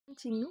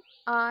ചിന്നു.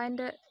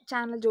 എൻ്റെ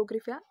ചാനൽ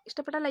ജോഗ്രഫിയ.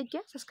 ഇഷ്ടപ്പെട്ടാൽ ലൈക്ക്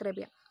ചെയ്യുക, സബ്സ്ക്രൈബ്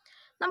ചെയ്യുക.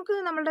 നമുക്ക്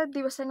നമ്മളുടെ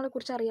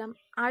ദിവസങ്ങളെക്കുറിച്ച് അറിയാം,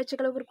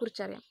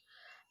 ആഴ്ചകളെക്കുറിച്ച് അറിയാം.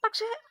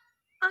 പക്ഷേ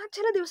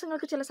ചില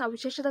ദിവസങ്ങൾക്ക് ചില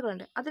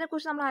സവിശേഷതകളുണ്ട്.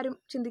 അതിനെക്കുറിച്ച് നമ്മൾ ആരും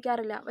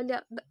ചിന്തിക്കാറില്ല, വലിയ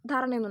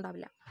ധാരണയൊന്നും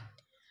ഉണ്ടാവില്ല.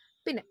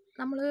 പിന്നെ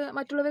നമ്മൾ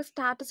മറ്റുള്ളവർ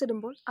സ്റ്റാറ്റസ്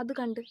ഇടുമ്പോൾ അത്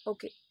കണ്ട്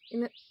ഓക്കെ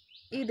ഇന്ന്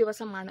ഈ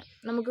ദിവസമാണ്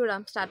നമുക്ക്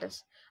ഇടാം സ്റ്റാറ്റസ്,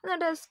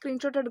 എന്നിട്ട്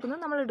സ്ക്രീൻഷോട്ട് എടുക്കുന്നു,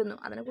 നമ്മൾ ഇടുന്നു.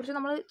 അതിനെക്കുറിച്ച്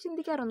നമ്മൾ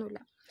ചിന്തിക്കാറൊന്നുമില്ല.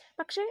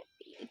 പക്ഷേ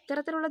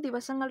ഇത്തരത്തിലുള്ള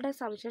ദിവസങ്ങളുടെ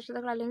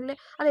സവിശേഷതകൾ അല്ലെങ്കിൽ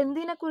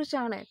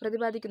അതെന്തിനെക്കുറിച്ചാണ്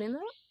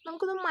പ്രതിപാദിക്കുന്നതെന്ന്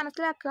നമുക്കൊന്ന്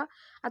മനസ്സിലാക്കുക.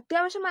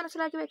 അത്യാവശ്യം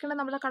മനസ്സിലാക്കി വെക്കേണ്ടത്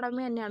നമ്മുടെ കടമ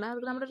തന്നെയാണ്,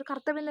 അത് നമ്മുടെ ഒരു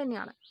കർത്തവ്യം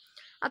തന്നെയാണ്.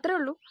 അത്രേ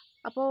ഉള്ളൂ.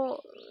 അപ്പോൾ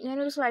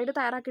ഞാനൊരു സ്ലൈഡ്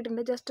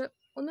തയ്യാറാക്കിയിട്ടുണ്ട്, ജസ്റ്റ്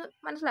ഒന്ന്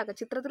മനസ്സിലാക്കുക.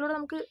 ചിത്രത്തിലൂടെ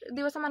നമുക്ക്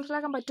ദിവസം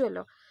മനസ്സിലാക്കാൻ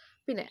പറ്റുമല്ലോ.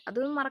 പിന്നെ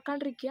അതൊന്നും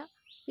മറക്കാണ്ടിരിക്കുക.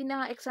 പിന്നെ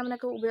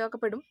എക്സാമിനൊക്കെ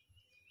ഉപയോഗപ്പെടും.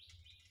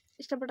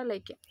 ഇഷ്ടപ്പെട്ട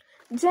ലൈക്ക്.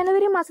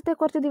 ജനുവരി മാസത്തെ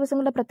കുറച്ച്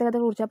ദിവസങ്ങളുടെ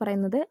പ്രത്യേകതയെ കുറിച്ചാണ്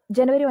പറയുന്നത്.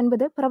 ജനുവരി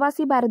 9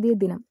 പ്രവാസി ഭാരതീയ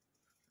ദിനം.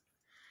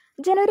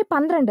 ജനുവരി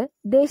 12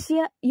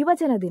 ദേശീയ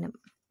യുവജന ദിനം.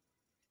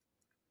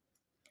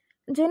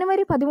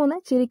 ജനുവരി 13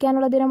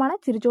 ചിരിക്കാനുള്ള ദിനമാണ്,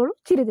 ചിരിച്ചോളൂ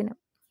ചിരിദിനം.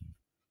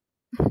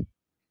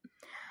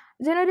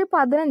 ജനുവരി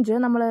 15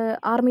 നമ്മൾ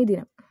ആർമി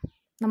ദിനം,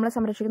 നമ്മളെ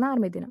സംരക്ഷിക്കുന്ന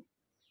ആർമി ദിനം.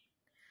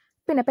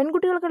 പിന്നെ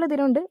പെൺകുട്ടികൾക്കുള്ള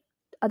ദിനമുണ്ട്,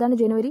 അതാണ്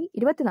ജനുവരി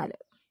 24.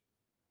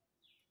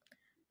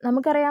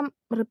 നമുക്കറിയാം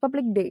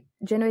റിപ്പബ്ലിക് ഡേ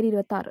ജനുവരി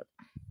 26.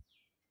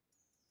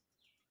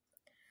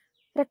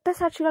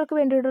 രക്തസാക്ഷികൾക്ക്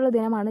വേണ്ടിയിട്ടുള്ള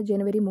ദിനമാണ്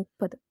ജനുവരി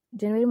 30.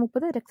 ജനുവരി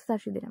 30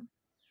 രക്തസാക്ഷി ദിനം.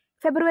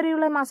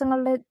 ഫെബ്രുവരിയുള്ള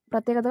മാസങ്ങളുടെ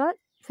പ്രത്യേകതകൾ: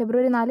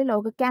 ഫെബ്രുവരി 4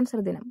 ലോക ക്യാൻസർ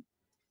ദിനം.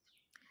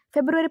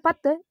 ഫെബ്രുവരി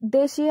 10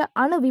 ദേശീയ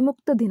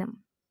അണുവിമുക്ത ദിനം.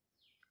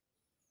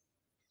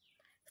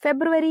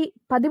 ഫെബ്രുവരി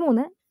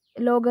 13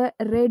 ലോക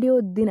റേഡിയോ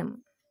ദിനം.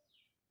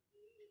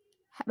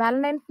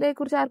 വാലന്റൈൻസ് ഡേയെ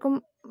കുറിച്ച് ആർക്കും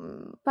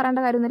പറയേണ്ട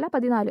കാര്യമൊന്നുമില്ല.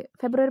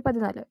 ഫെബ്രുവരി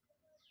 14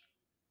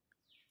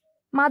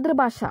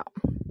 മാതൃഭാഷ.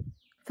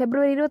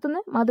 ഫെബ്രുവരി 21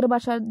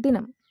 മാതൃഭാഷാ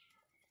ദിനം.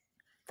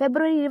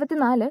 ഫെബ്രുവരി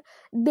 24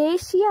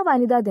 ദേശീയ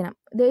വനിതാ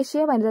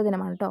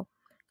ദിനമാണ് കേട്ടോ.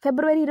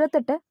 ഫെബ്രുവരി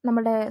 28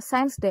 നമ്മുടെ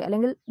സയൻസ് ഡേ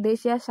അല്ലെങ്കിൽ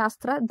ദേശീയ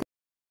ശാസ്ത്ര ദിനം.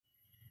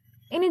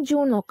 ഇനി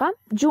ജൂൺ നോക്കാം.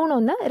 ജൂൺ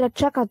 1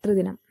 രക്ഷാകർതൃ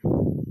ദിനം.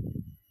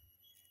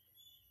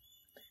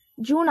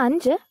 ജൂൺ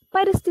 5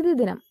 പരിസ്ഥിതി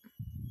ദിനം.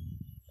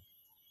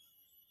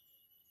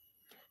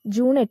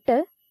 ജൂൺ 8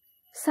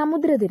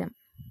 സമുദ്ര ദിനം.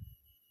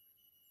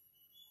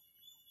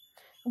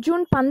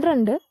 ജൂൺ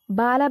 12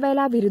 ബാലവേല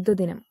വിരുദ്ധ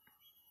ദിനം.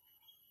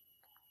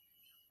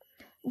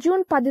 ജൂൺ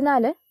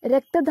 14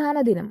 രക്തദാന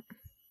ദിനം.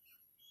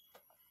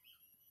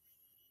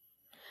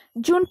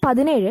 ജൂൺ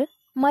 17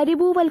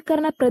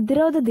 മരുഭൂവൽക്കരണ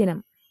പ്രതിരോധ ദിനം.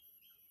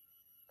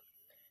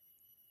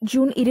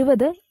 ജൂൺ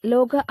 20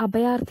 ലോക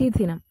അഭയാർത്ഥി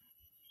ദിനം.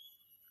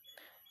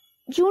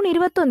 ജൂൺ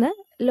 21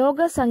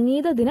 ലോക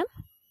സംഗീത ദിനം,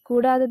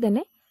 കൂടാതെ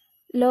തന്നെ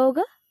ലോക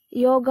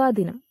യോഗാ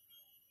ദിനം.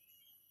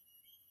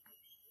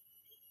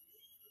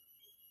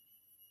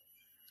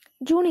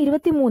 ജൂൺ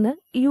 23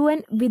 UN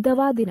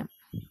വിധവാ ദിനം.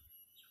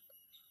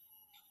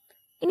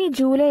 ഇനി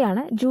ജൂലൈ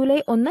ആണ്. ജൂലൈ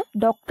 1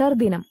 ഡോക്ടർ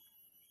ദിനം.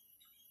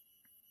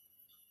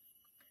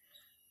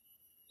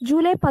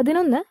 ജൂലൈ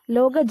 11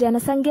 ലോക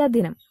ജനസംഖ്യാ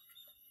ദിനം.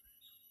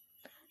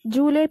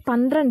 ജൂലൈ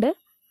 12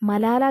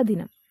 മലാല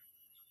ദിനം.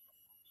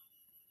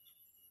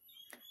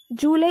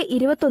 ജൂലൈ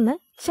 21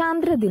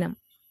 ചാന്ദ്ര ദിനം.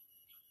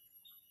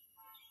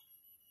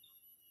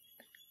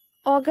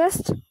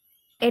 ഓഗസ്റ്റ്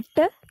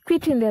 8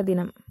 ക്വിറ്റ് ഇന്ത്യ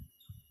ദിനം.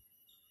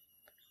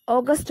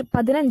 ഓഗസ്റ്റ്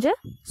 15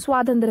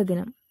 സ്വാതന്ത്ര്യ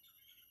ദിനം.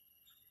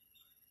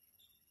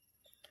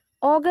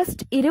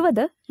 ഓഗസ്റ്റ്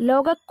 20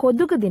 ലോക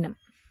കൊതുക് ദിനം.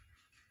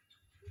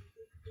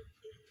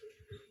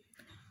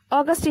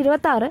 ഓഗസ്റ്റ്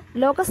 26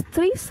 ലോക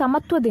സ്ത്രീ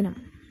സമത്വ ദിനം.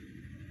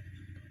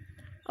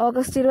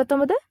 ഓഗസ്റ്റ്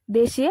 29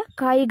 ദേശീയ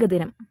കായിക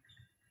ദിനം.